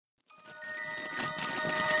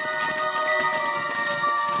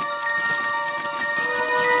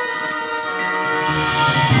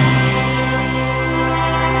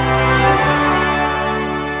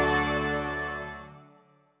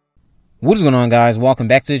What is going on, guys? Welcome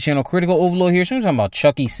back to the channel. Critical Overlord here. So I'm talking about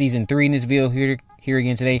Chucky Season 3 in this video here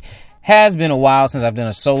again today. Has been a while since I've done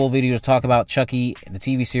a solo video to talk about Chucky, the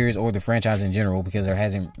TV series, or the franchise in general, because there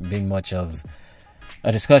hasn't been much of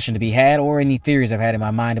a discussion to be had or any theories I've had in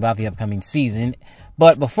my mind about the upcoming season.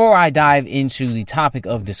 But before I dive into the topic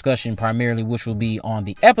of discussion primarily, which will be on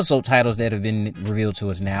the episode titles that have been revealed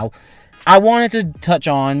to us now, I wanted to touch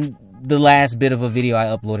on the last bit of a video I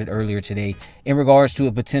uploaded earlier today in regards to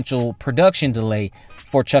a potential production delay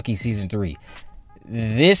for Chucky Season 3.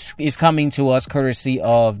 This is coming to us courtesy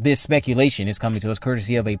of, this speculation is coming to us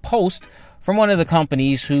courtesy of a post from one of the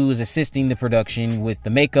companies who is assisting the production with the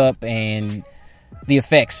makeup and the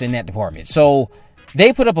effects in that department. So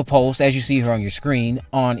they put up a post, as you see here on your screen,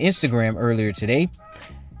 on Instagram earlier today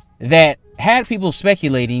that had people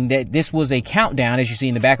speculating that this was a countdown, as you see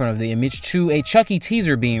in the background of the image, to a Chucky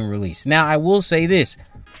teaser being released. Now, I will say this.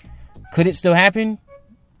 Could it still happen?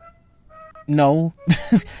 No.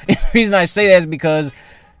 The reason I say that is because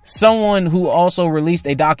someone who also released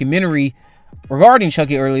a documentary regarding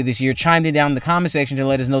Chucky earlier this year chimed in down in the comment section to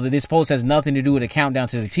let us know that this post has nothing to do with a countdown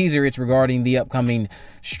to the teaser. It's regarding the upcoming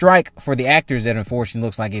strike for the actors that unfortunately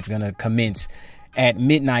looks like it's going to commence at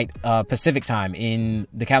midnight Pacific time in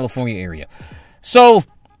the California area. So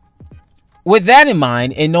with that in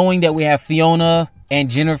mind, and knowing that we have Fiona and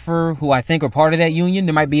Jennifer, who I think are part of that union,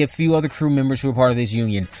 there might be a few other crew members who are part of this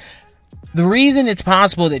union. The reason it's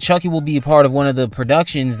possible that Chucky will be a part of one of the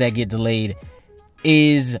productions that get delayed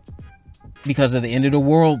is because of the end of the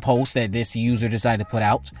world post that this user decided to put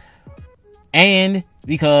out, and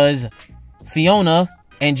because Fiona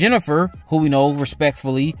and Jennifer, who we know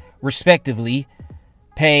respectively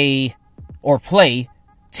play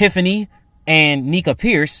Tiffany and Nika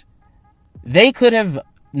Pierce, they could have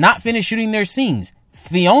not finished shooting their scenes.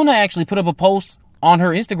 Fiona actually put up a post on her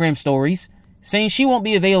Instagram stories saying she won't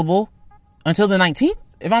be available until the 19th.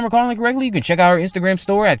 If I'm recalling correctly, you can check out her Instagram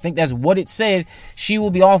story. I think that's what it said. She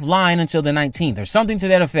will be offline until the 19th or something to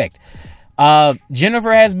that effect.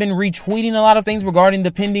 Jennifer has been retweeting a lot of things regarding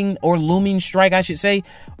the pending or looming strike, I should say,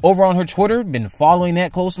 over on her Twitter. Been following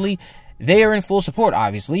that closely. They are in full support,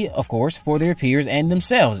 obviously, of course, for their peers and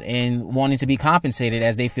themselves, and wanting to be compensated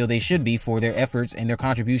as they feel they should be for their efforts and their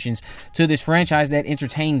contributions to this franchise that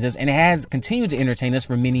entertains us and has continued to entertain us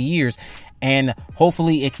for many years. And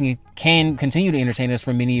hopefully it can continue to entertain us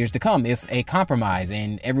for many years to come if a compromise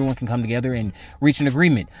and everyone can come together and reach an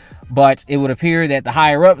agreement. But it would appear that the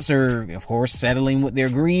higher-ups are, of course, settling with their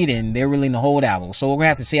greed and they're willing to hold out. So we're going to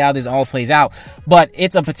have to see how this all plays out. But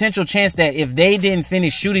it's a potential chance that if they didn't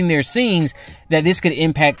finish shooting their scenes, that this could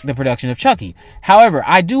impact the production of Chucky. However,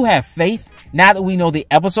 I do have faith, now that we know the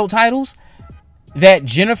episode titles, that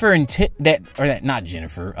Jennifer and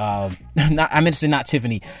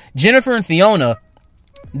Jennifer and Fiona,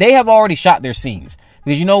 they have already shot their scenes.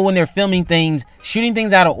 Because you know, when they're filming things, shooting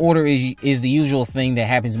things out of order is the usual thing that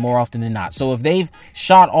happens more often than not. So if they've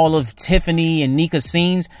shot all of Tiffany and Nika's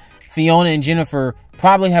scenes, Fiona and Jennifer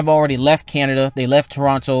probably have already left Canada. They left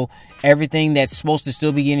Toronto. Everything that's supposed to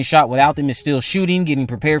still be getting shot without them is still shooting, getting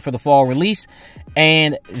prepared for the fall release.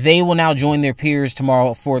 And they will now join their peers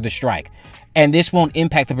tomorrow for the strike. And this won't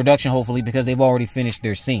impact the production, hopefully, because they've already finished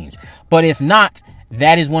their scenes. But if not,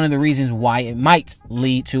 that is one of the reasons why it might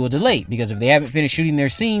lead to a delay. Because if they haven't finished shooting their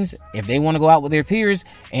scenes, if they want to go out with their peers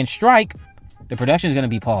and strike, the production is going to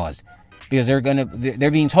be paused. Because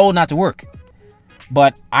they're being told not to work.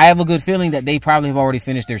 But I have a good feeling that they probably have already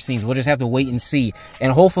finished their scenes. We'll just have to wait and see.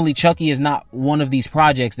 And hopefully Chucky is not one of these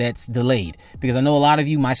projects that's delayed. Because I know a lot of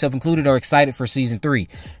you, myself included, are excited for Season 3.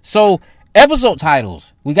 So, episode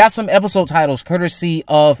titles. We got some episode titles courtesy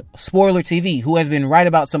of spoilertv, who has been right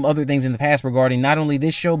about some other things in the past regarding not only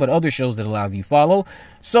this show, but other shows that a lot of you follow.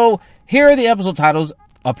 So, here are the episode titles,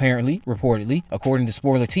 apparently, reportedly, according to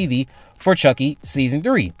spoilertv, for Chucky Season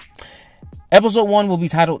 3. Episode 1 will be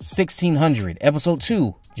titled 1600. Episode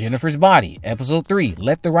 2, Jennifer's Body. Episode 3,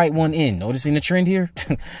 Let the Right One In. Noticing the trend here?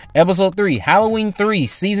 Episode 3, Halloween 3,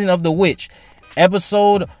 Season of the Witch.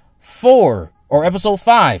 Episode 4, or Episode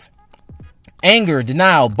 5, Anger,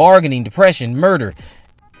 Denial, Bargaining, Depression, Murder.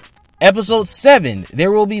 Episode 7,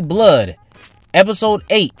 There Will Be Blood. Episode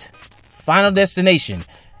 8, Final Destination.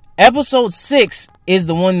 Episode 6 is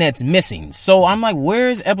the one that's missing. So I'm like, where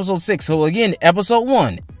is episode 6? So again, episode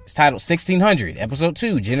 1 is titled 1600. Episode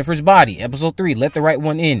 2, Jennifer's Body. Episode 3, Let the Right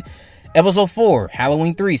One In. Episode 4,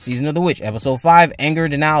 Halloween 3, Season of the Witch. Episode 5, Anger,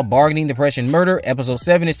 Denial, Bargaining, Depression, Murder. Episode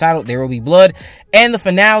 7 is titled There Will Be Blood. And the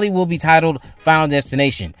finale will be titled Final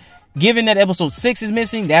Destination. Given that episode 6 is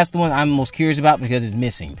missing, that's the one I'm most curious about because it's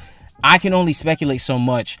missing. I can only speculate so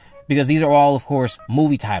much because these are all, of course,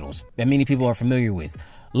 movie titles that many people are familiar with.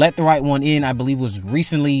 Let the Right One In, I believe, was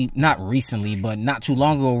not recently, but not too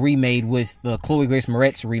long ago, remade with the Chloe Grace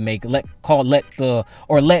Moretz remake called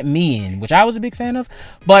Let Me In, which I was a big fan of.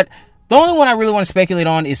 But the only one I really want to speculate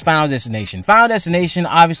on is Final Destination. Final Destination,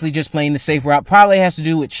 obviously just playing the safe route, probably has to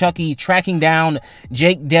do with Chucky tracking down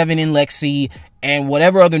Jake, Devin, and Lexi, and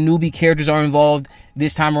whatever other newbie characters are involved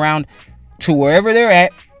this time around to wherever they're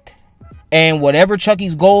at. And whatever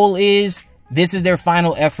Chucky's goal is, this is their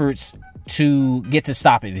final efforts to get to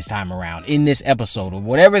stop it this time around in this episode, or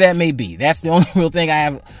whatever that may be. That's the only real thing I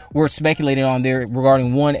have worth speculating on there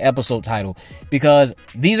regarding one episode title, because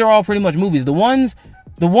these are all pretty much movies. The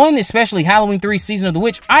one especially Halloween 3 Season of the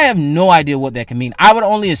Witch, I have no idea what that can mean. I would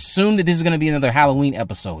only assume that this is going to be another Halloween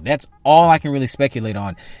episode. That's all I can really speculate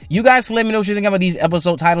on. You guys can let me know what you think about these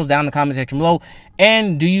episode titles down in the comment section below.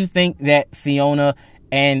 And do you think that Fiona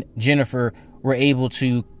and Jennifer were able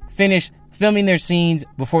to finish filming their scenes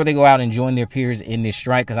before they go out and join their peers in this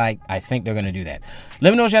strike? Because I think they're going to do that.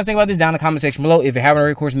 Let me know what you guys think about this down in the comment section below. If you haven't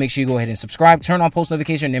already, of course, make sure you go ahead and subscribe. Turn on post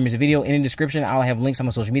notification. There's a video in the description. I'll have links on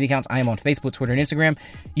my social media accounts. I am on Facebook, Twitter, and Instagram.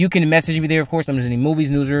 You can message me there, of course. I'm just any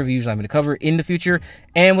movies, news, or reviews I'm going to cover in the future.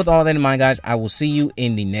 And with all that in mind, guys, I will see you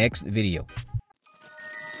in the next video.